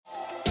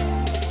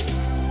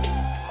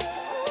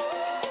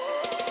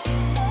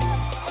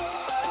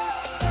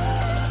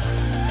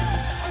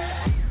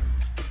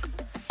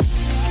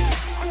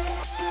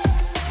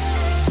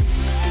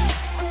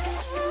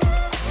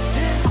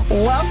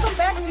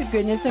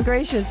Goodness and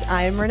gracious.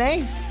 I'm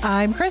Renee.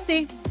 I'm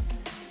Christy.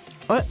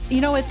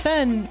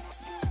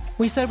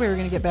 We said we were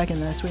going to get back in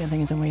the swing of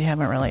things, and we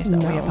haven't really, so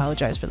we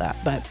apologize for that.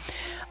 But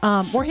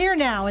we're here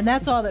now, and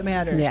that's all that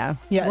matters. Yeah.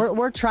 Yes.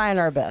 We're trying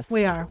our best.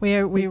 We are. We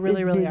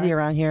really busy are.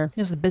 around here.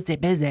 This is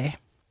busy.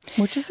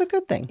 Which is a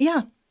good thing.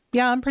 Yeah.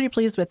 Yeah, I'm pretty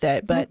pleased with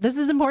it. But this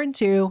is important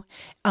too.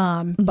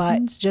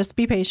 But just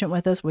be patient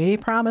with us. We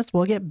promise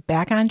we'll get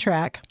back on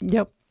track.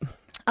 Yep.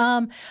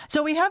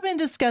 So we have been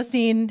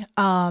discussing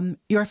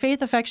your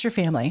faith affects your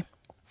family.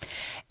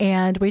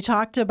 And we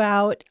talked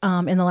about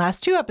in the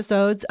last 2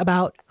 episodes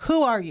about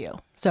who are you?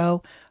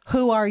 So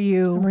who are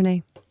you? I'm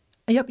Renee.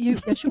 Yep,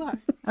 yes, you are.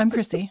 I'm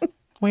Chrissy.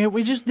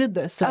 We just did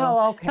this. So.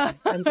 Oh, okay.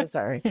 I'm so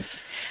sorry.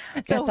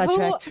 So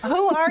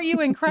who are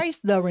you in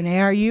Christ, though, Renee?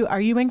 Are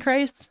you in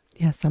Christ?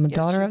 Yes, I'm a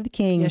daughter of the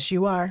King. Yes,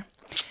 you are.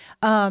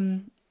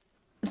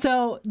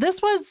 So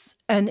this was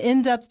an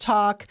in-depth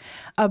talk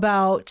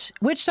about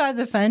which side of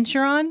the fence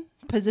you're on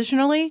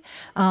positionally.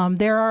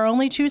 There are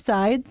only 2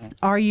 sides.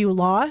 Are you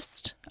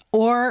lost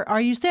or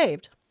are you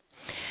saved?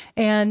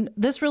 And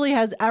this really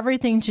has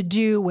everything to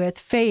do with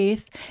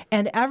faith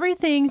and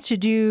everything to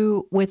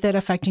do with it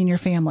affecting your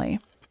family.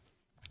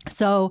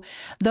 So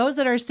those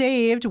that are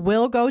saved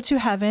will go to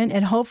heaven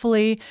and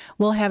hopefully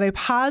will have a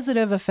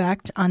positive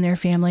effect on their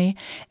family.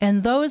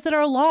 And those that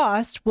are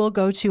lost will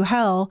go to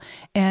hell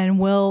and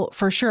will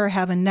for sure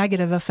have a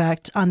negative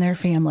effect on their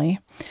family.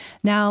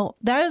 Now,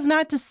 that is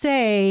not to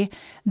say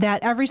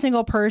that every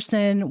single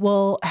person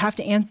will have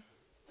to answer.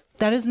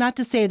 That is not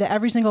to say that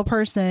every single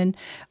person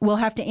will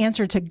have to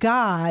answer to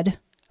God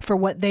for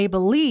what they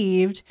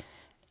believed,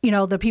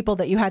 the people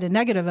that you had a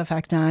negative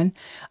effect on.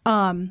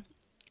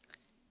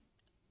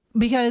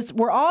 Because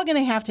we're all going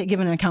to have to give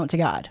an account to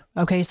God.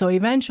 Okay, so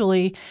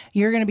eventually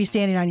you're going to be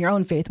standing on your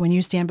own faith. When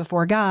you stand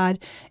before God,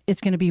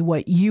 it's going to be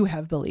what you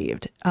have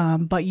believed.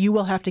 But you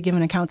will have to give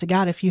an account to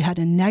God if you had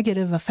a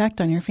negative effect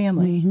on your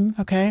family.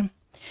 Mm-hmm. Okay.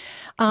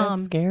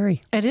 That's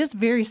scary. It is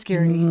very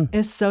scary. Mm.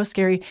 It's so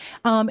scary.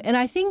 And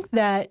I think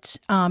that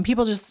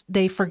people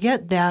they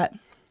forget that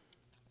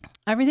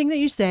everything that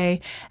you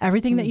say,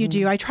 everything that you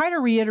do, I try to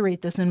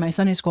reiterate this in my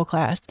Sunday school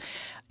class.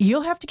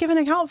 You'll have to give an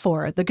account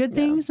for the good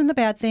things and the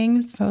bad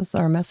things. That was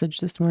our message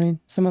this morning.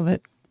 Some of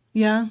it.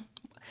 Yeah.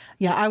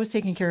 Yeah. I was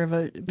taking care of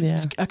a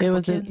couple it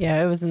was kids.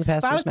 It was in the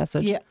pastor's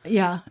message.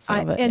 Yeah.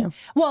 And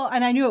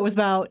I knew it was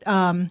about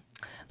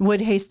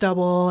wood, hay,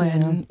 stubble,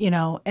 and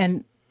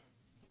and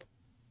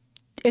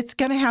it's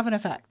going to have an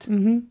effect,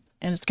 and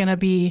it's going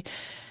to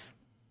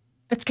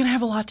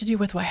have a lot to do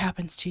with what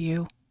happens to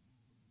you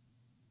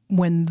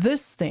when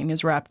this thing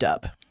is wrapped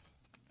up.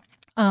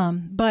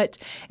 But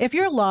if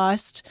you're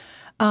lost,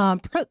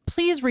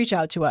 please reach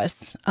out to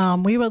us.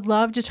 We would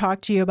love to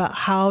talk to you about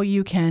how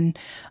you can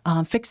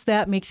fix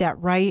that, make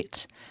that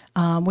right.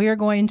 We are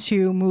going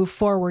to move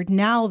forward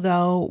now,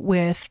 though,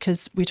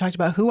 because we talked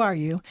about who are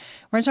you.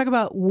 We're going to talk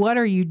about what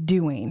are you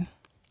doing.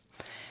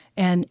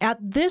 And at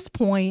this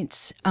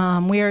point,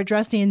 we are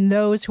addressing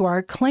those who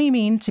are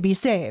claiming to be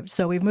saved.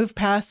 So we've moved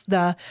past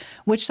the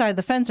which side of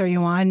the fence are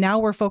you on. Now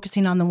we're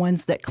focusing on the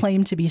ones that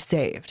claim to be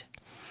saved.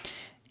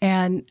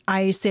 And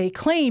I say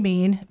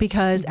claiming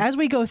because as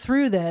we go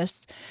through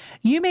this,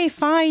 you may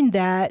find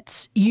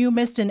that you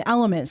missed an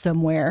element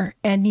somewhere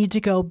and need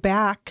to go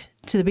back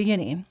to the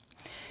beginning.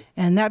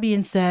 And that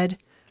being said,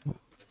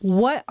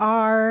 what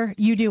are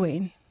you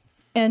doing?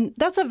 And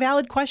that's a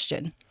valid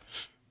question.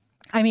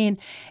 I mean,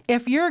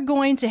 if you're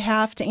going to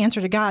have to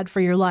answer to God for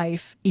your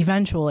life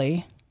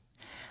eventually,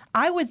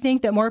 I would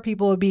think that more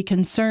people would be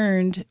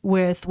concerned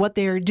with what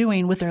they are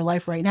doing with their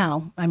life right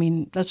now. I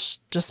mean, that's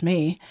just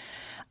me.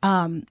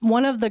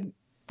 One of the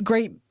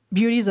great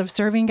beauties of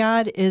serving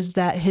God is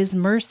that his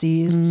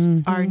mercies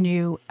are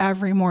new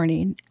every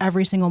morning,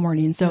 every single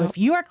morning. So if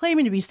you are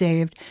claiming to be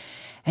saved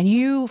and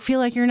you feel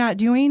like you're not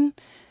doing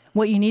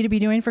what you need to be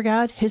doing for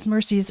God, his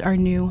mercies are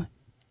new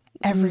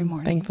every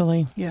morning.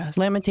 Thankfully. Yes.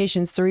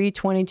 Lamentations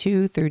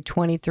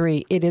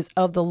 3:22-23. It is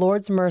of the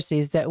Lord's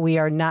mercies that we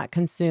are not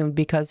consumed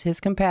because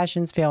his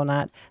compassions fail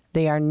not.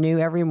 They are new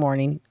every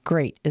morning.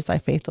 Great is thy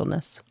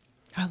faithfulness.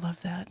 I love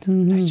that.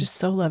 I just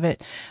so love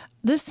it.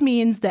 This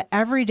means that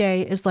every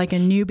day is like a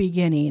new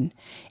beginning,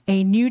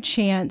 a new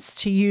chance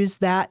to use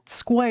that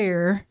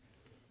square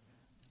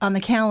on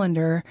the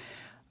calendar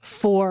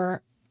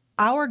for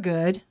our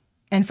good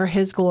and for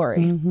his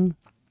glory.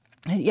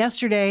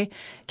 Yesterday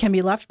can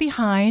be left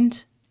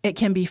behind, it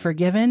can be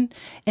forgiven,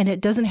 and it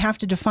doesn't have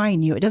to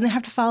define you. It doesn't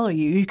have to follow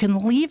you. You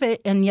can leave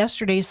it in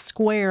yesterday's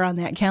square on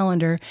that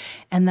calendar,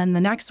 and then the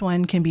next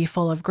one can be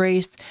full of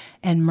grace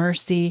and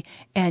mercy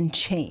and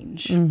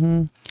change.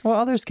 Well,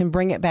 others can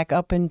bring it back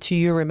up into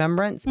your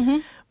remembrance,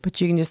 but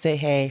you can just say,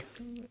 hey,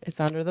 it's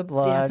under the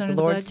blood. The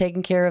Lord's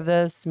taking care of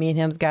this. Me and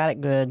him's got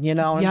it good. You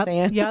know what I'm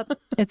saying? Yep.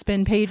 It's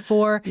been paid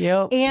for.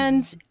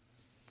 And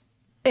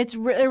it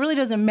really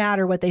doesn't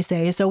matter what they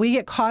say. So we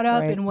get caught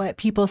up in what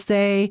people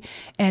say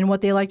and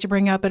what they like to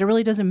bring up, but it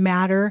really doesn't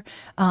matter.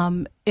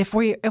 If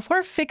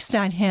we're fixed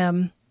on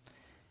him,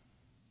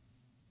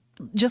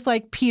 just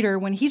like Peter,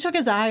 when he took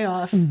his eye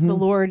off the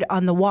Lord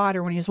on the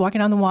water, when he was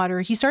walking on the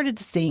water, he started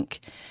to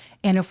sink.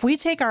 And if we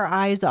take our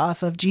eyes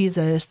off of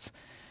Jesus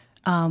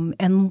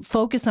and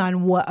focus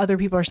on what other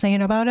people are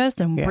saying about us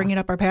and bringing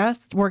up our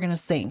past, we're going to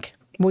sink.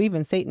 Well,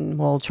 even Satan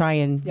will try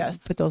and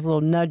put those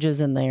little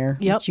nudges in there.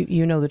 Yep.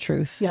 You know the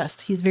truth.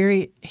 Yes, he's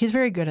very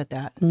good at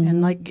that.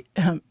 And like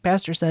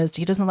Pastor says,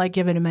 he doesn't like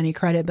giving him any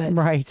credit,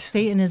 but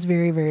Satan is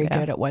very, very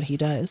good at what he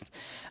does.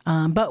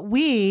 But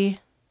we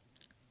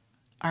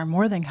are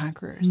more than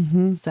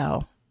conquerors,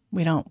 so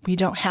we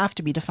don't have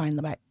to be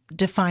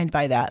defined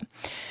by that.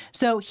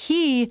 So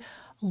he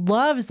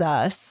loves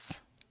us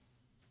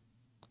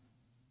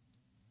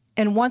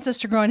and wants us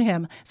to grow in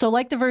him. So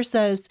like the verse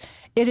says,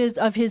 it is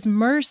of his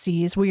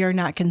mercies we are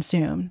not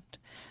consumed.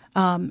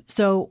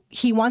 So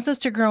he wants us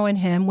to grow in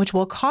him, which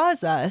will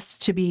cause us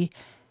to be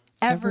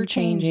ever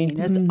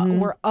changing.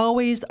 We're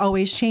always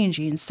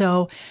changing.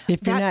 So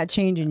if you're not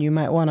changing, you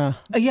might want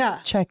to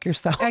check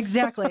yourself.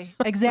 Exactly.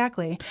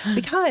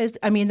 Because,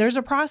 I mean, there's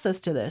a process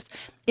to this.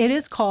 It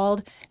is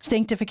called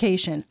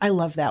sanctification. I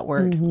love that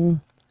word.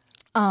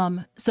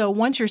 So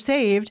once you're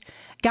saved,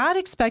 God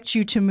expects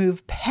you to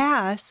move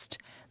past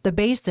the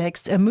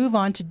basics and move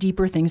on to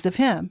deeper things of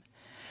him.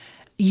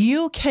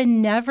 You can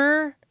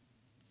never,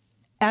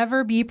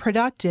 ever be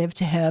productive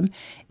to him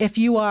if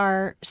you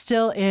are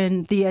still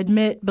in the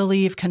admit,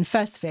 believe,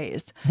 confess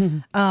phase.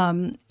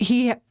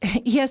 He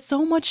has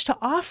so much to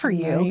offer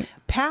you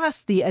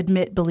past the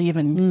admit, believe,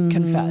 and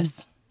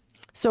confess.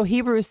 So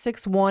Hebrews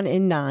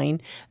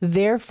 6:1-9,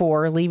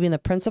 therefore, leaving the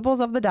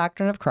principles of the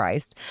doctrine of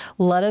Christ,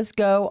 let us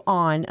go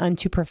on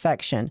unto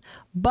perfection.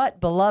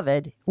 But,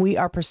 beloved, we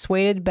are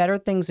persuaded better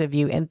things of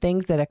you and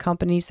things that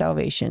accompany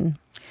salvation.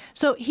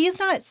 So he's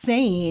not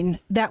saying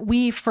that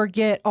we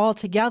forget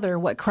altogether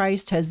what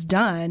Christ has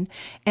done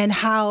and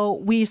how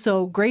we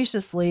so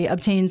graciously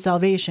obtained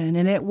salvation.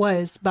 And it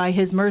was by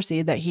his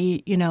mercy that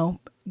he,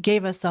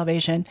 gave us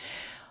salvation.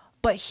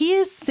 But he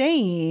is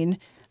saying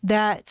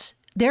that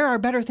there are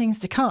better things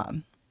to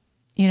come.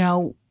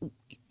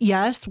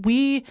 Yes,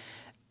 we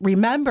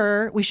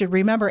should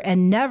remember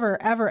and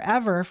never, ever,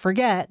 ever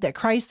forget that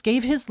Christ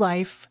gave his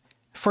life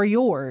for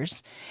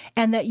yours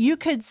and that you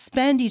could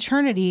spend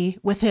eternity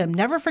with him.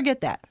 Never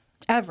forget that,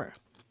 ever.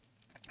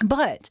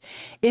 But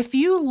if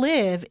you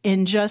live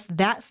in just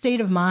that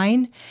state of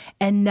mind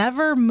and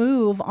never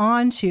move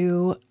on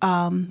to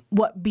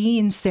what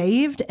being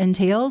saved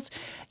entails,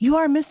 you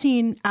are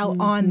missing out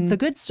on the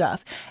good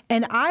stuff.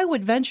 And I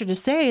would venture to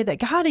say that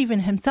God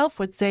even himself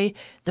would say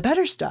the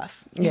better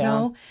stuff. You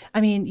know,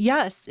 I mean,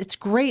 yes, it's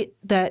great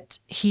that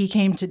he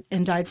came to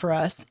and died for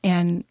us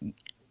and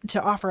to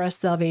offer us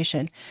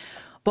salvation.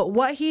 But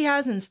what he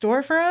has in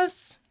store for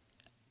us,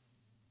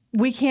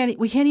 we can't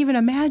even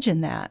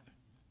imagine that.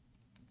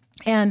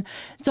 And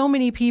so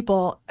many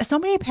people, so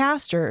many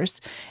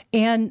pastors,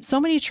 and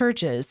so many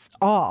churches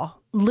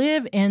all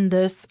live in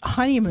this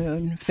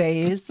honeymoon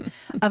phase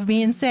of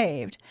being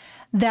saved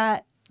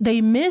that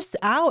they miss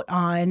out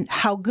on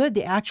how good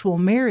the actual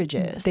marriage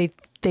is. They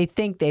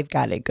think they've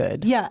got it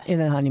good in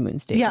the honeymoon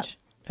stage. Yeah.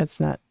 That's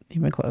not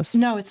even close.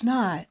 No, it's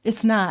not.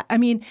 It's not. I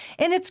mean,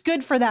 and it's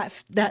good for that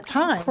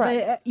time.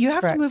 Correct. But you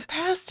have to move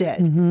past it.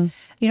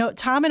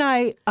 Tom and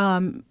I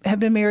have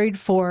been married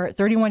for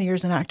 31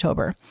 years in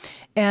October.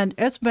 And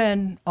it's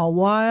been a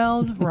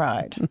wild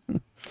ride,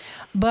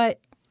 but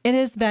it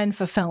has been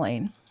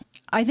fulfilling.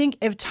 I think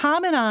if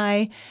Tom and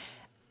I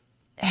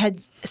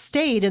had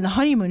stayed in the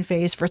honeymoon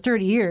phase for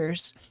 30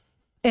 years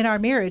in our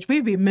marriage,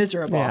 we'd be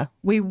miserable. Yeah.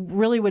 We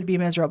really would be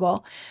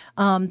miserable.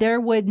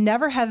 There would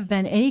never have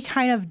been any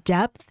kind of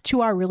depth to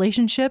our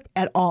relationship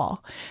at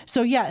all.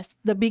 So yes,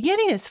 the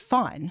beginning is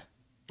fun,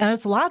 and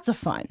it's lots of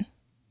fun.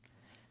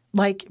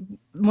 Like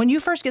when you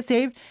first get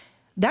saved,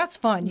 that's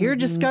fun. You're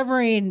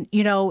discovering,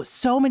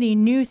 so many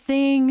new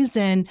things,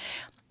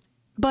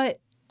 but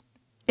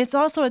it's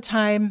also a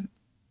time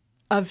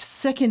of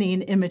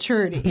sickening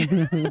immaturity.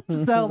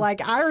 So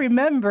I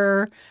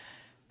remember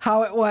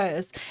how it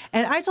was.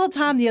 And I told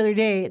Tom the other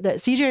day that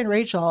CJ and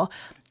Rachel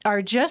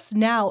are just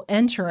now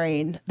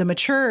entering the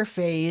mature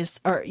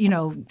phase or,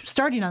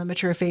 starting on the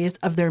mature phase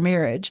of their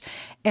marriage.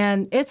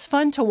 And it's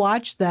fun to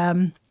watch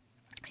them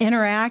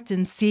interact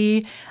and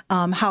see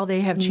how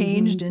they have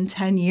changed in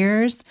 10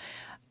 years.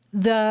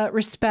 The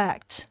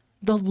respect,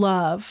 the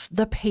love,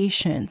 the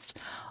patience,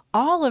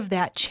 all of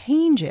that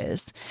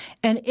changes.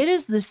 And it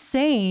is the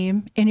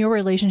same in your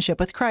relationship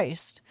with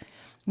Christ.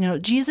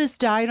 Jesus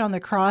died on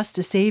the cross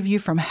to save you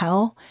from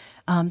hell.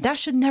 That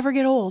should never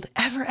get old,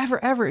 ever,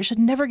 ever, ever. It should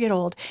never get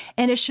old.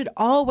 And it should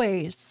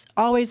always,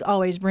 always,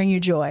 always bring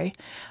you joy.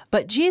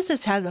 But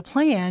Jesus has a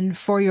plan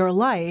for your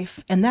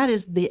life, and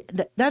that's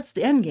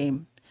the end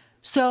game.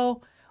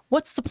 So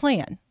what's the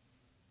plan?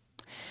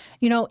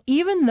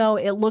 Even though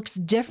it looks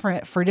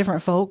different for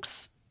different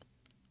folks,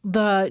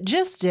 the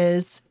gist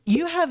is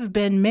you have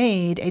been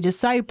made a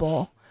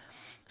disciple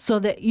so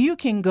that you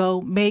can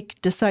go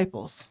make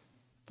disciples.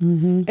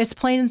 It's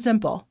plain and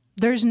simple.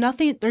 There's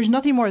nothing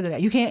more than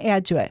that. You can't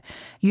add to it.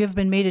 You have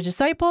been made a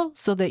disciple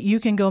so that you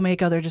can go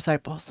make other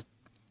disciples.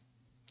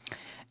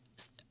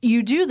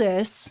 you do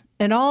this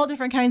in all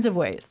different kinds of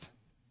ways.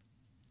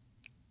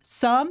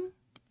 Some,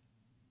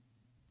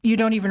 you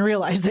don't even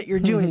realize that you're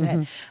doing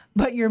it.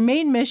 But your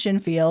main mission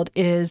field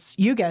is,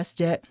 you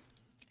guessed it,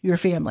 your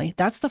family.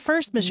 That's the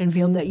first mission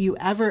field that you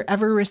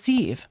ever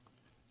receive.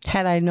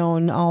 Had I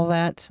known all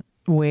that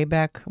way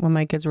back when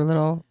my kids were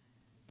little,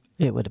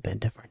 it would have been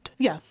different.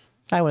 Yeah.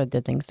 I would have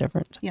did things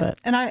different. Yeah. But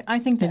and I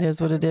think that it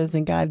is what it is.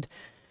 And God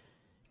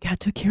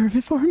took care of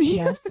it for me.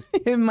 Yes.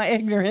 In my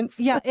ignorance.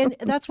 Yeah. And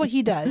that's what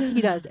he does.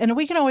 He does. And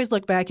we can always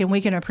look back and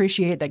we can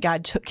appreciate that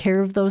God took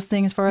care of those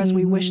things for us.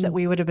 We wish that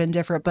we would have been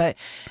different. But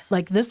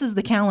like, this is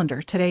the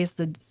calendar. Today's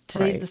the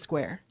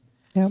square.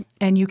 Yep.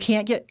 And you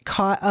can't get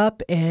caught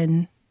up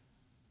in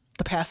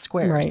the past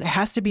squares. Right. It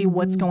has to be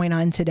what's going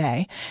on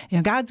today.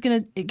 You know,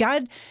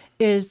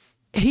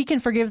 He can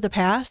forgive the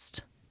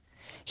past.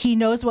 He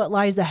knows what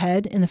lies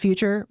ahead in the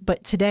future,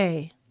 but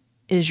today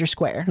is your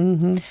square.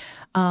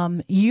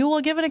 You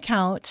will give an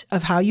account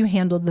of how you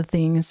handled the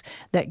things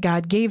that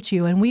God gave to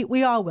you, and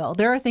we all will.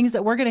 There are things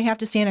that we're going to have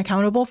to stand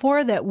accountable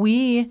for that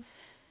we're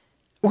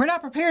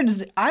not prepared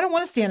to. I don't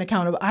want to stand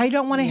accountable. I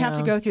don't want to have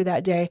to go through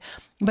that day,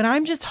 but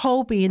I'm just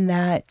hoping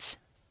that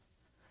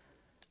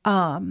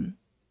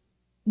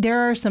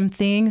there are some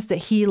things that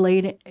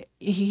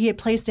he had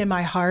placed in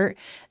my heart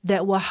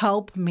that will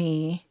help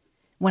me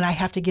when I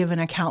have to give an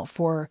account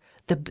for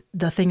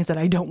the things that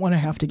I don't want to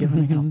have to give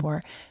an account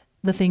for,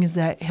 the things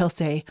that he'll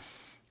say,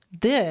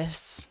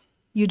 this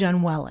you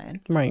done well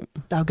in, right,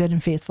 thou good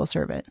and faithful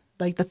servant.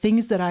 Like the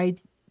things that I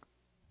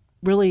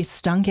really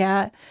stunk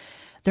at,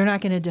 they're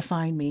not going to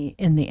define me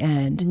in the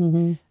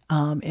end.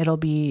 It'll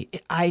be,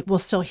 I will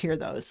still hear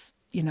those,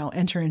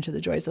 enter into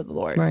the joys of the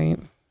Lord. Right.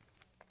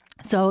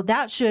 So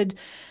that should,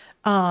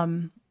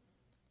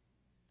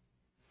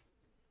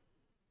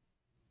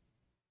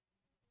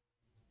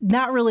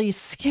 not really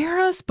scare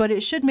us, but it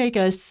should make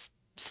us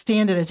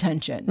stand at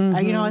attention.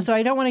 So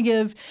I don't want to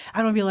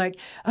be like,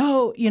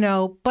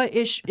 but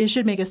it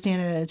should make us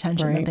stand at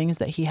attention the things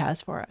that he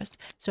has for us.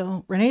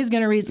 So Renee's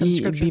going to read some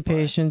scripture. Be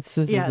patient.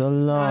 This is a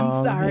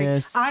long. I'm sorry.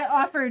 Yes. I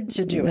offered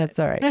to do That's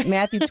all right.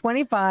 Matthew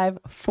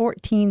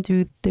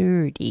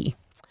 25:14-30.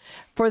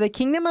 For the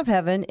kingdom of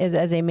heaven is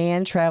as a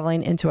man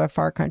traveling into a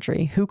far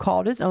country, who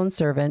called his own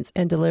servants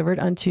and delivered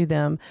unto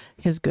them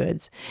his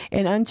goods.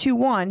 And unto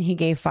one he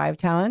gave 5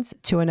 talents,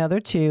 to another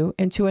 2,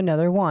 and to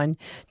another 1,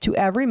 to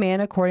every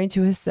man according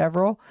to his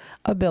several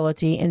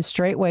ability, and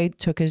straightway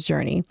took his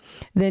journey.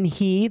 Then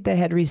he that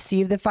had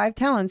received the 5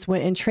 talents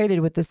went and traded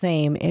with the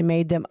same, and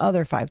made them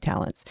other 5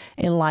 talents.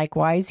 And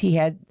likewise he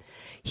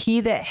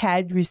that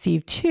had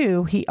received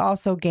 2, he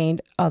also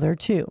gained other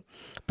 2.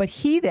 But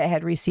he that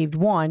had received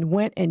 1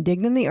 went and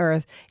digged in the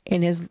earth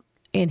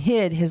and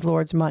hid his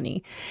Lord's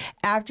money.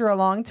 After a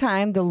long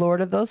time, the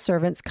Lord of those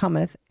servants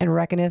cometh and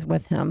reckoneth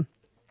with him.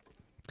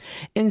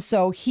 And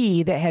so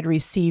he that had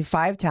received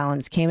 5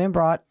 talents came and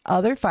brought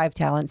other 5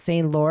 talents,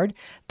 saying, Lord,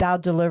 thou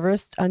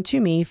deliverest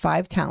unto me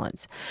 5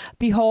 talents.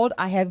 Behold,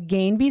 I have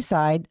gained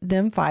beside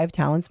them 5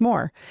 talents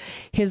more.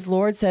 His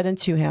Lord said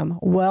unto him,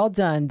 Well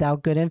done, thou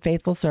good and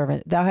faithful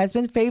servant. Thou hast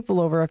been faithful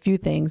over a few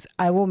things.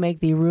 I will make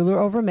thee ruler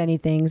over many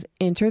things.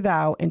 Enter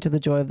thou into the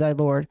joy of thy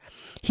Lord.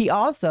 He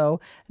also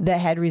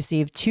that had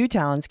received 2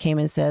 talents came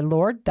and said,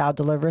 Lord, thou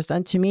deliverest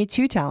unto me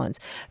 2 talents.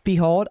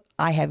 Behold,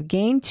 I have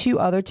gained 2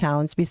 other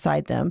talents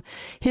beside them.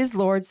 His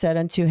Lord said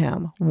unto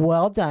him,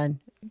 Well done,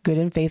 good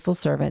and faithful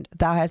servant.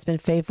 Thou hast been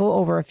faithful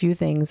over a few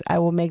things. I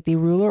will make thee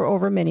ruler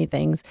over many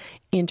things.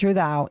 Enter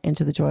thou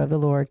into the joy of the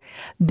Lord.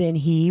 Then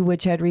he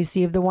which had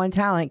received the 1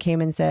 talent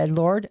came and said,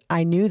 Lord,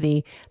 I knew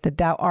thee, that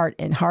thou art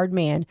an hard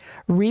man,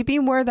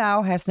 reaping where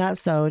thou hast not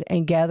sowed,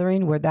 and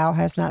gathering where thou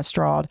hast not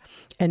strawed.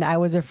 And I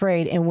was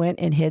afraid, and went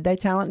and hid thy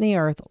talent in the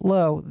earth.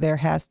 Lo, thou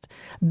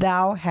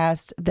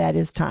hast, that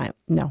is time.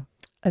 No.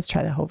 Let's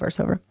try the whole verse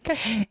over.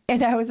 Okay.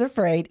 And I was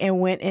afraid,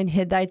 and went and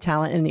hid thy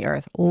talent in the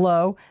earth.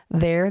 Lo,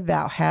 there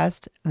thou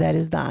hast, that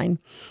is thine.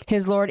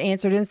 His Lord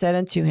answered and said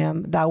unto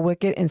him, Thou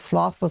wicked and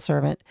slothful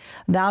servant,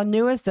 thou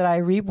knewest that I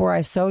reap where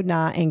I sowed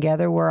not, and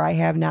gather where I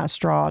have not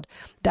strawed.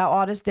 Thou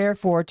oughtest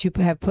therefore to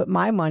have put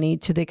my money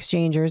to the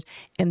exchangers,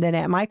 and then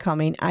at my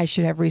coming I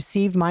should have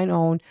received mine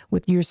own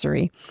with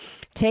usury.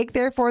 Take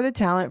therefore the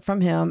talent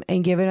from him,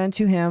 and give it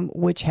unto him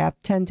which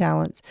hath 10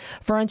 talents.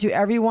 For unto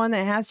every one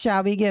that hath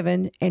shall be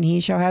given, and he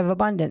shall have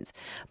abundance.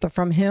 But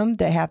from him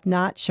that hath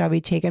not shall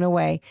be taken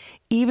away,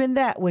 even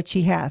that which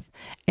he hath.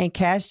 And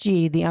cast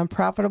ye the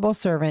unprofitable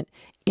servant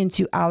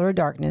into outer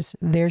darkness.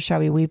 There shall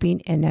be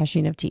weeping and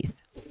gnashing of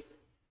teeth. There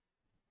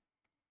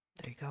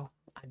you go.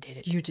 I did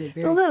it. You did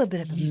a little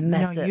bit of a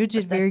mess. No, you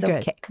did very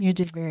good. Okay. You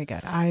did very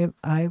good. I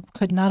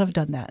could not have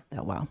done that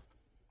well.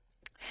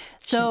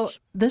 So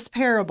this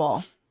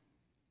parable,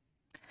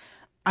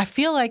 I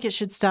feel like it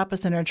should stop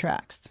us in our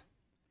tracks,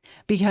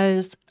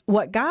 because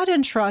what God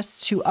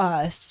entrusts to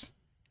us,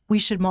 we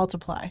should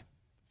multiply.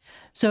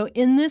 So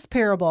in this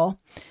parable,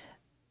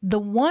 the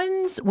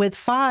ones with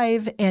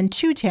 5 and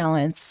 2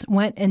 talents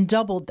went and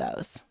doubled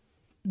those.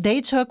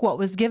 They took what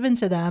was given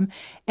to them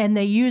and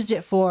they used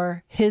it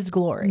for his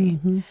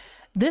glory.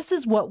 This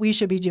is what we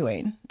should be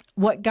doing.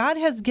 what God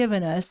has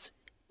given us,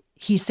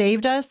 he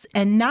saved us.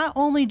 And not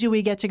only do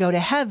we get to go to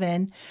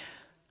heaven,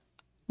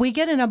 we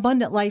get an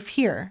abundant life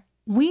here.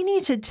 We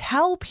need to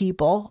tell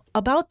people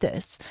about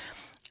this.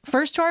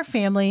 First to our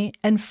family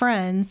and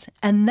friends,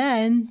 and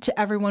then to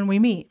everyone we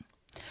meet.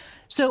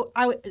 So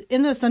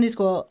in the Sunday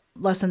school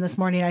lesson this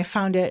morning, I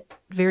found it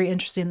very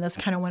interesting. This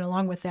kind of went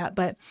along with that.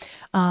 But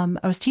I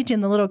was teaching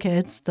the little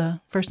kids,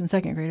 the first and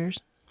second graders.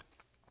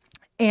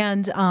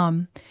 And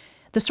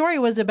the story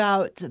was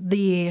about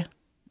the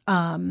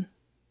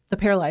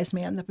paralyzed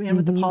man, the man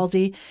with the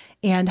palsy,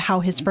 and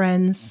how his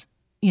friends,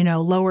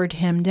 lowered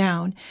him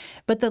down.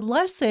 But the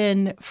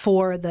lesson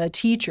for the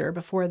teacher,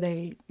 before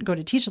they go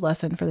to teach a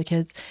lesson for the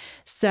kids,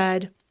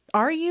 said,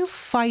 are you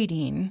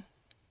fighting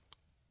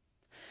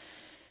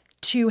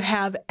to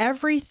have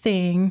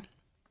everything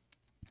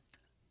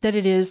that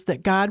it is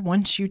that God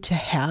wants you to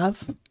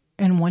have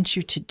and wants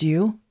you to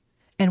do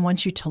and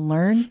wants you to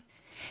learn?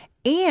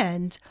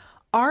 And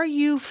are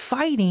you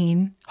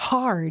fighting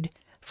hard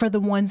for the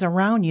ones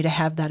around you to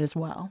have that as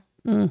well?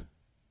 Mm.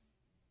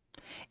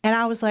 And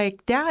I was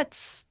like,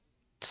 that's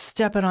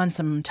stepping on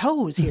some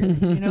toes here.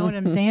 You know what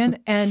I'm saying?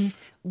 And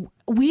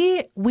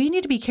we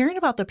need to be caring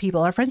about the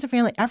people, our friends and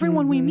family,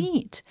 everyone we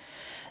meet.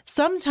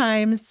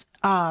 Sometimes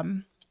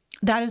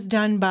that is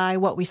done by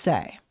what we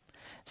say.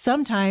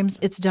 Sometimes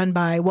it's done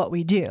by what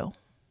we do.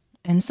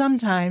 And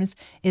sometimes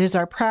it is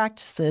our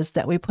practices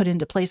that we put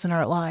into place in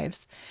our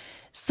lives.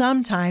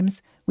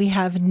 Sometimes we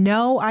have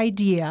no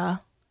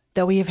idea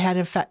that we have had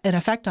an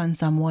effect on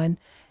someone.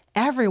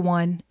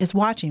 Everyone is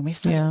watching. We've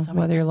said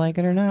whether you like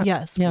it or not.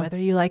 Yes, whether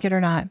you like it or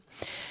not.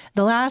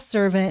 The last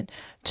servant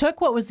took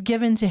what was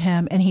given to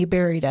him and he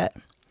buried it.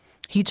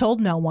 He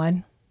told no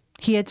one.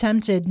 He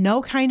attempted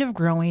no kind of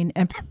growing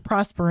and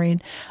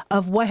prospering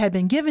of what had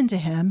been given to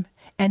him.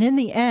 And in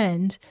the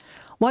end,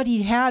 what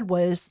he had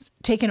was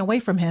taken away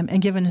from him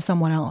and given to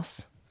someone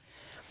else.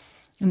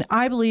 And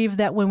I believe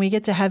that when we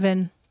get to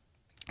heaven,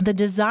 the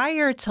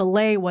desire to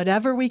lay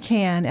whatever we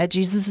can at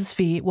Jesus's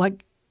feet, what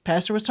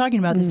Pastor was talking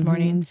about this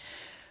morning,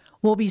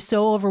 will be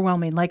so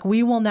overwhelming. Like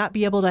we will not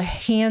be able to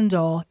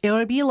handle. It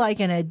would be like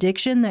an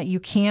addiction that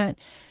you're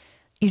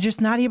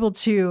just not able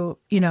to,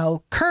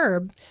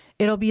 curb.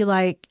 It'll be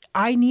like,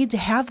 I need to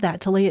have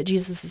that to lay at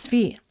Jesus's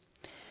feet.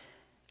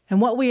 And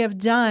what we have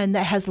done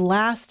that has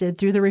lasted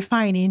through the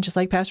refining, just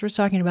like Pastor was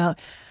talking about,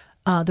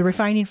 the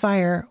refining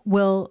fire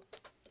will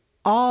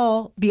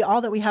all be all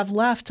that we have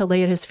left to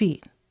lay at his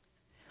feet.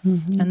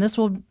 Mm-hmm. And this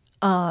will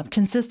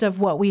consist of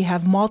what we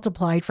have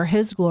multiplied for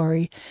his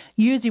glory,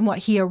 using what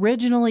he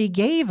originally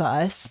gave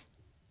us,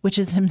 which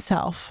is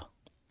himself.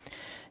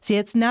 See,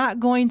 it's not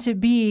going to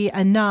be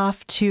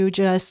enough to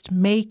just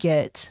make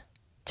it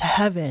to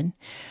heaven.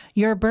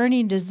 Your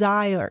burning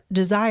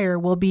desire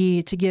will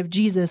be to give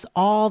Jesus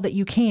all that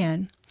you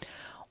can.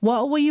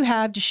 What will you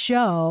have to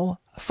show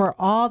for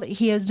all that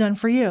he has done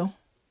for you?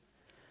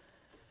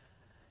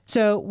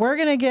 So we're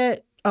going to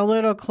get a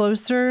little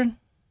closer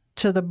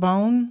to the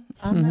bone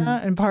on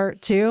that in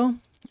part 2.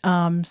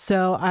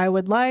 So I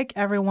would like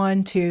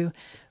everyone to,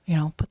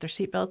 put their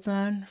seatbelts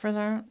on for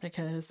that,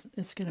 because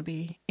it's going to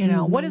be,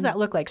 what does that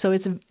look like? So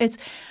it's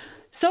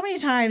so many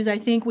times I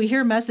think we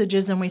hear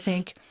messages and we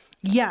think,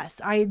 yes,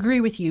 I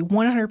agree with you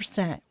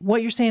 100%.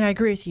 What you're saying, I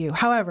agree with you.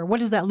 However, what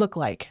does that look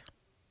like?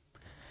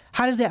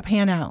 How does that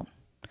pan out?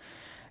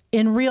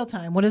 In real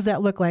time, what does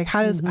that look like?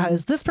 How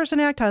does this person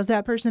act? How does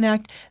that person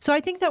act? So I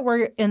think that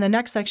we're in the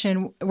next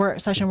section, we're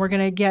going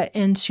to get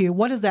into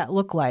what does that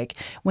look like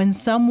when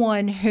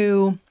someone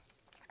who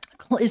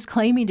is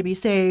claiming to be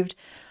saved,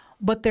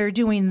 but they're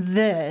doing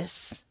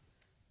this,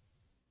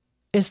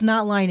 it's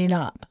not lining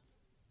up.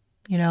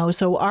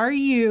 So are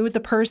you the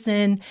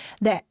person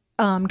that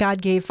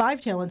God gave 5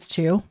 talents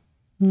to?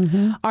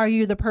 Mm-hmm. Are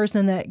you the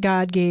person that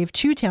God gave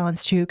 2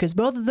 talents to? Because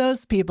both of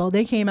those people,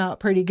 they came out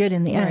pretty good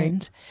in the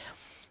end.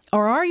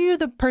 Or are you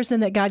the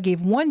person that God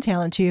gave 1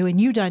 talent to and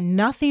you done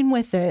nothing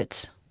with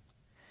it?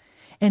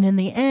 And in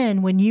the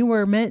end, when you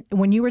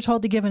were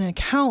told to give an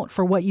account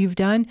for what you've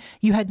done,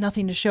 you had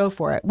nothing to show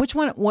for it. Which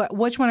one are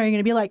you going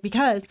to be like?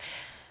 Because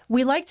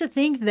we like to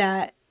think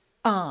that,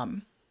 all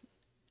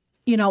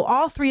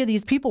 3 of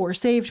these people were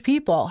saved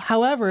people.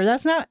 However,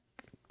 that's not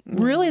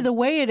really the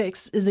way it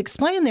is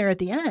explained there at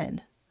the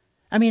end.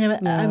 I mean,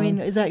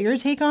 is that your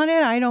take on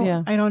it? I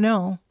don't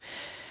know.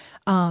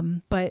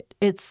 But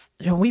it's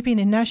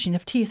weeping and gnashing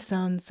of teeth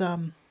sounds a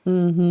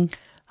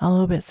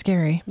little bit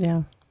scary.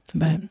 Yeah,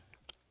 but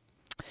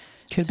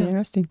could be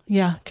interesting.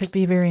 Yeah, could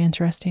be very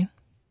interesting.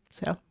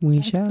 So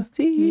we shall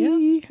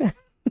see. Yeah.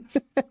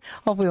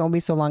 Hopefully, it won't be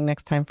so long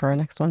next time for our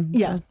next one.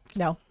 Yeah,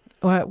 no,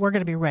 we're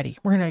going to be ready.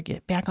 We're going to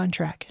get back on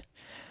track.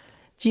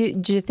 Do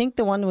you think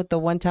the one with the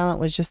 1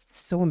 talent was just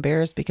so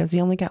embarrassed because he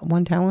only got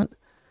 1 talent,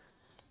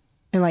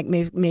 and like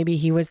maybe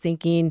he was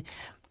thinking,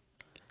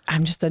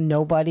 I'm just a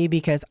nobody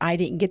because I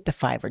didn't get the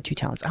 5 or 2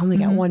 talents. I only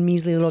got 1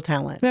 measly little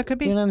talent. That could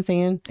be. You know what I'm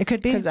saying? It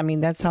could be. Because,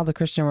 that's how the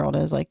Christian world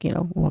is. Like,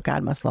 well,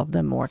 God must love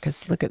them more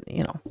because look at,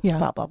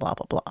 blah, blah, blah, blah,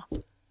 blah.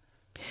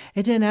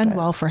 It didn't end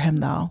well for him,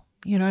 though.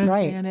 You know what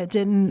I'm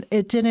saying?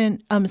 It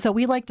didn't. So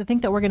we like to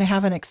think that we're going to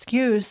have an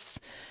excuse,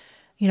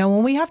 you know,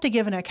 when we have to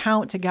give an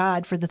account to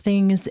God for the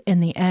things in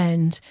the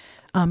end,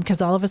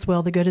 because all of us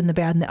will, the good and the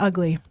bad and the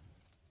ugly.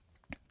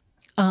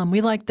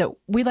 We like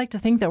to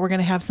think that we're going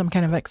to have some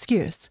kind of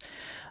excuse,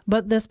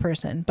 but this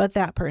person, but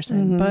that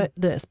person, but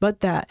this,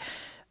 but that.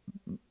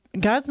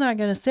 God's not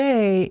going to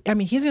say, I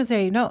mean, he's going to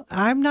say, no,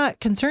 I'm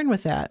not concerned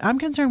with that. I'm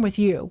concerned with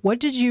you.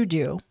 What did you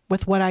do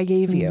with what I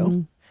gave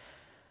you?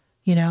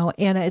 You know,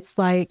 and it's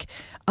like,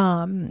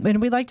 and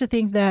we like to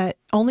think that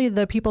only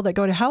the people that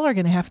go to hell are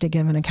going to have to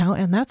give an account,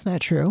 and that's not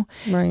true.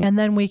 Right. And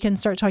then we can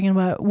start talking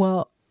about,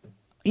 well,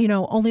 you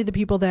know, only the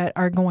people that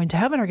are going to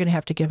heaven are going to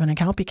have to give an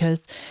account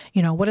because,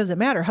 you know, what does it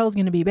matter? Hell's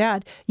going to be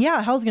bad.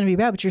 Yeah, hell's going to be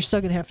bad, but you're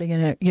still going to have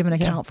to give an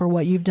account for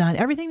what you've done.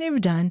 Everything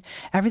they've done,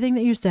 everything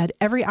that you said,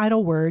 every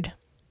idle word.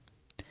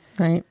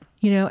 Right.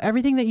 You know,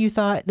 everything that you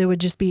thought that would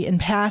just be in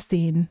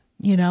passing,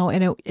 you know,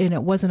 and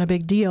it wasn't a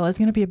big deal. It's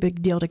going to be a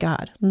big deal to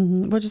God.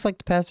 Well, just like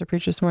the pastor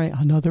preached this morning,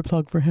 another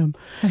plug for him.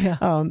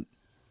 Yeah.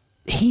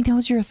 He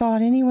knows your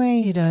thought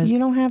anyway. He does. You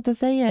don't have to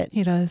say it.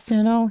 He does.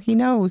 You know, he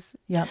knows.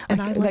 Yeah. And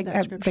I love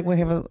that scripture. Like we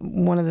have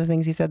one of the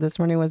things he said this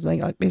morning was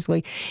like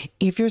basically,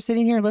 if you're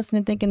sitting here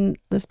listening, thinking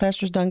this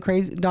pastor's done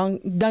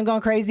gone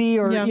crazy,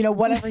 or you know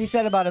whatever he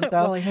said about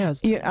himself. Well, he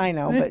has. Yeah, I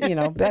know, but you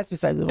know that's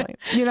besides the point.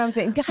 You know what I'm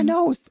saying? God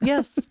knows.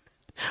 Yes.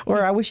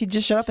 Or I wish he'd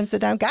just shut up and sit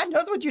down. God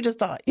knows what you just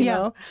thought. You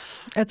know.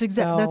 That's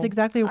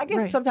exactly. I guess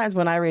right. sometimes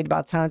when I read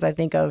about talents, I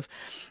think of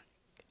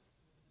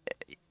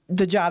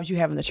the jobs you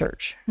have in the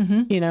church,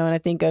 you know, and I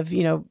think of,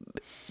 you know,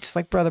 just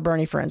like Brother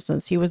Bernie, for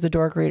instance, he was the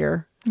door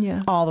greeter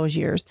all those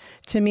years.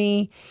 To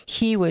me,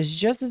 he was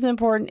just as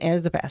important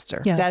as the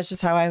pastor. Yes. That's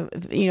just how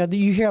you know,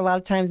 you hear a lot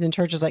of times in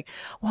churches like,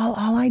 well,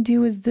 all I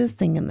do is this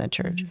thing in the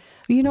church.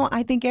 You know,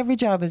 I think every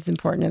job is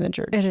important in the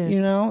church. It is.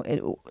 You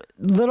know,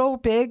 little,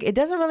 big, it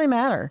doesn't really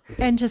matter.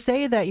 And to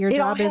say that your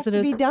job has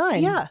to be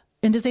done. Yeah.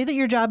 And to say that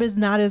your job is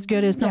not as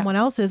good as someone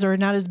else's, or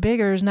not as big,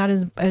 or is not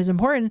as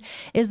important,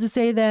 is to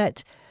say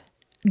that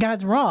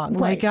God's wrong.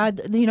 Right. Like God,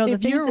 you know,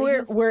 if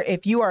you're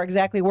if you are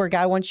exactly where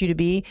God wants you to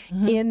be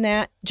in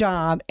that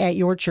job at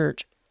your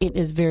church, it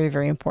is very,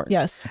 very important.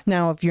 Yes.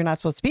 Now, if you're not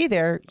supposed to be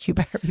there, you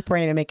better be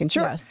praying and making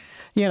sure. Yes.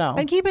 You know,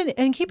 and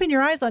keeping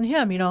your eyes on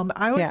Him. You know,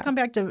 I always come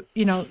back to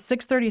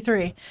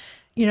 6:33.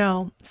 You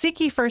know, seek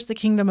ye first the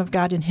kingdom of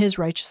God and His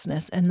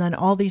righteousness, and then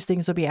all these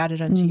things will be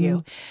added unto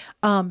you.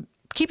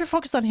 Keep your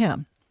focus on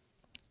Him.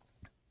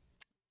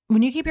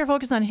 When you keep your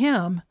focus on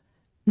Him,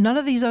 none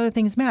of these other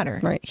things matter.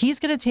 Right. He's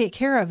going to take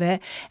care of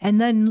it.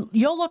 And then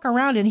you'll look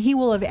around and He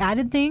will have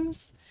added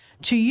things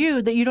to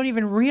you that you don't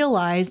even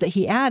realize that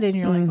He added. And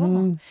you're like,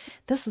 oh,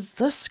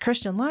 this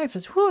Christian life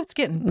is, it's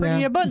getting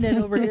pretty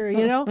abundant over here,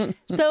 you know?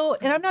 So,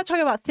 and I'm not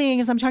talking about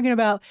things, I'm talking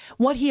about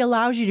what He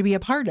allows you to be a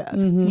part of,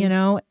 you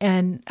know?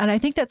 And I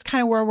think that's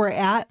kind of where we're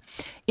at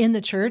in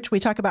the church. We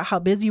talk about how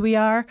busy we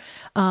are,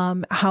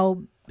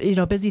 how, you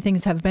know, busy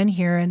things have been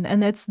here,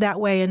 and that's that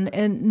way.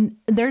 And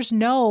there's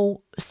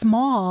no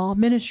small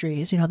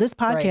ministries. You know, this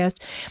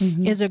podcast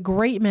is a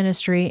great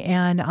ministry,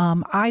 and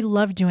I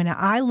love doing it.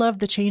 I love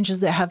the changes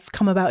that have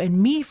come about in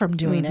me from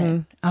doing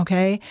it.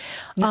 Okay.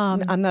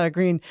 I'm not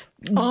agreeing.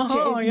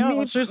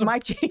 My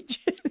changes.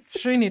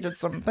 She needed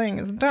some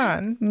things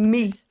done.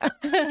 Me.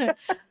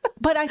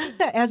 But I think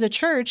that as a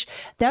church,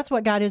 that's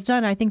what God has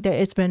done. I think that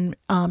it's been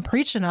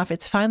preached enough.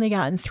 It's finally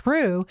gotten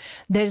through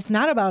that it's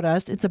not about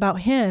us. It's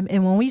about Him.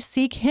 And when we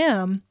seek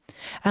Him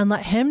and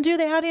let Him do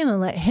the adding and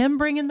let Him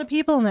bring in the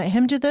people and let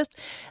Him do this,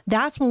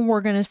 that's when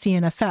we're going to see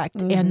an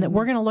effect. And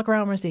we're going to look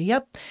around and say,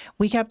 yep,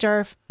 we kept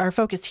our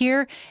focus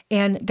here,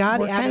 and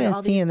God added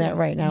all these things. We're that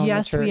right now.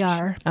 Yes, in the church. we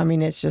are. I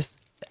mean, it's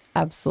just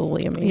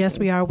absolutely amazing. Yes,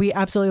 we are. We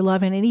absolutely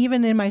love it. And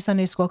even in my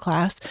Sunday school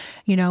class,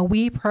 you know,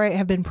 we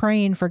have been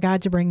praying for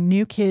God to bring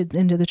new kids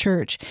into the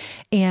church.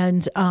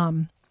 And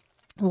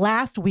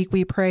last week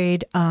we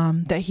prayed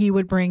that He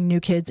would bring new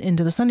kids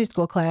into the Sunday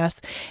school class.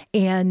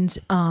 And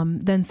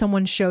then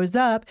someone shows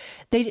up.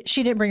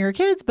 She didn't bring her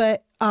kids,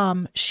 but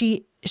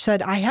she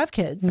said, I have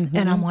kids.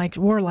 And I'm like,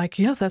 we're like,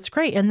 yeah, that's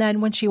great. And then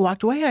when she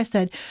walked away, I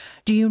said,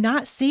 do you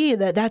not see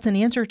that that's an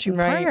answer to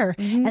prayer?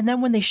 And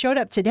then when they showed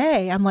up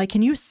today, I'm like,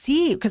 can you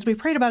see? Because we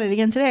prayed about it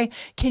again today.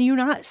 Can you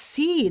not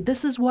see?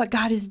 This is what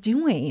God is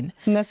doing.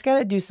 And that's got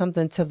to do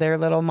something to their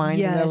little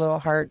minds and their little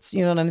hearts.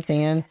 You know what I'm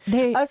saying?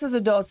 Us as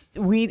adults,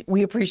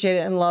 we appreciate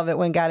it and love it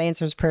when God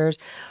answers prayers.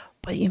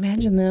 But you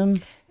imagine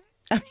them.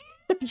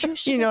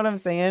 You know what I'm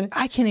saying?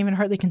 I can't even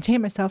hardly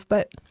contain myself,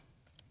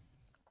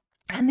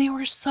 and they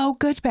were so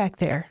good back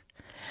there.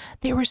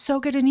 They were so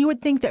good. And you would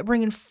think that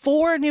bringing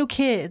 4 new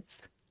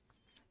kids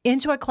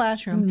into a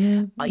classroom,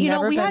 you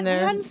know, we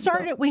hadn't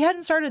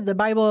started the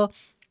Bible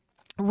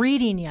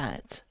reading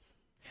yet.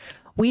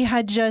 We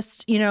had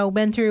just, you know,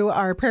 been through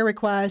our prayer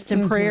requests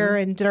and prayer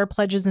and did our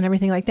pledges and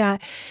everything like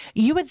that.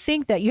 You would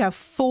think that you have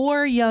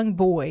 4 young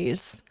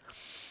boys.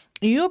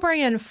 You bring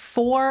in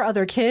 4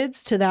 other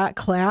kids to that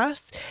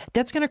class,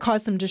 that's going to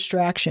cause some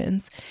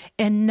distractions,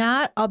 and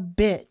not a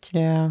bit.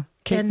 Yeah.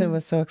 Kason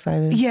was so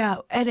excited. Yeah.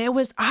 And I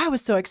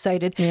was so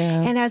excited.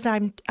 Yeah. And as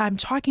I'm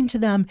talking to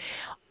them,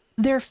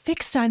 they're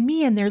fixed on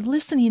me and they're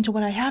listening to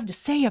what I have to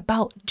say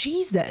about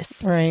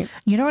Jesus. Right.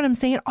 You know what I'm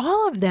saying?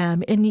 All of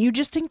them. And you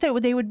just think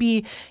that they would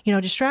be,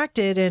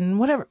 distracted and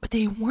whatever, but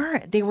they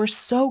weren't. They were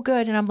so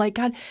good. And I'm like,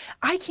 God,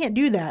 I can't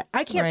do that.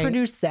 I can't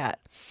produce that.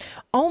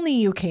 Only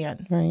you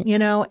can, right.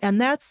 And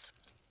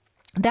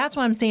that's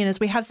what I'm saying is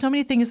we have so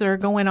many things that are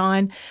going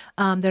on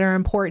that are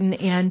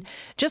important, and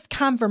just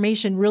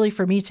confirmation really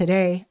for me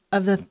today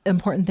of the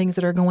important things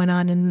that are going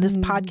on, and this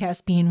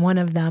podcast being one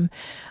of them.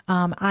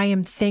 I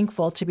am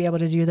thankful to be able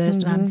to do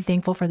this, and I'm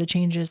thankful for the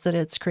changes that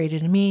it's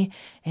created in me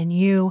and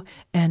you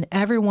and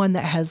everyone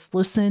that has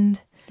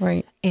listened.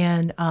 Right.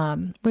 And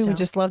we would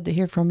just love to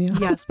hear from you.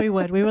 Yes, we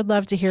would. We would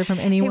love to hear from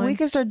anyone. Hey, we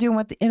could start doing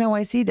what the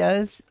NOIC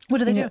does. What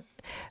do they do?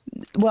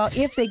 Well,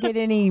 if they get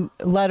any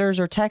letters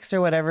or text or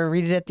whatever,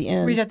 read it at the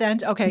end. Read at the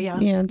end? Okay, yeah.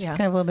 Yeah, just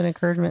kind of a little bit of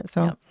encouragement.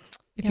 So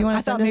if you want to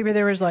I thought maybe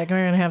there was we're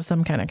going to have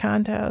some kind of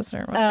contest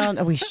or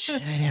whatever. We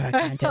should have a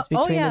contest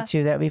between the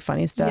two. That would be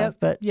funny stuff. Yep.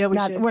 But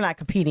we're not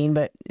competing,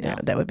 but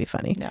that would be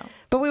funny. No.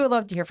 But we would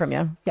love to hear from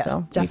you. Yes,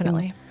 so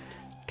definitely.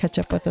 Catch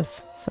up with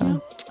us.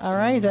 So, all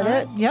right. Is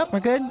that it? Yep.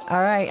 We're good. All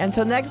right.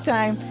 Until next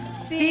time.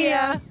 See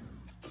ya.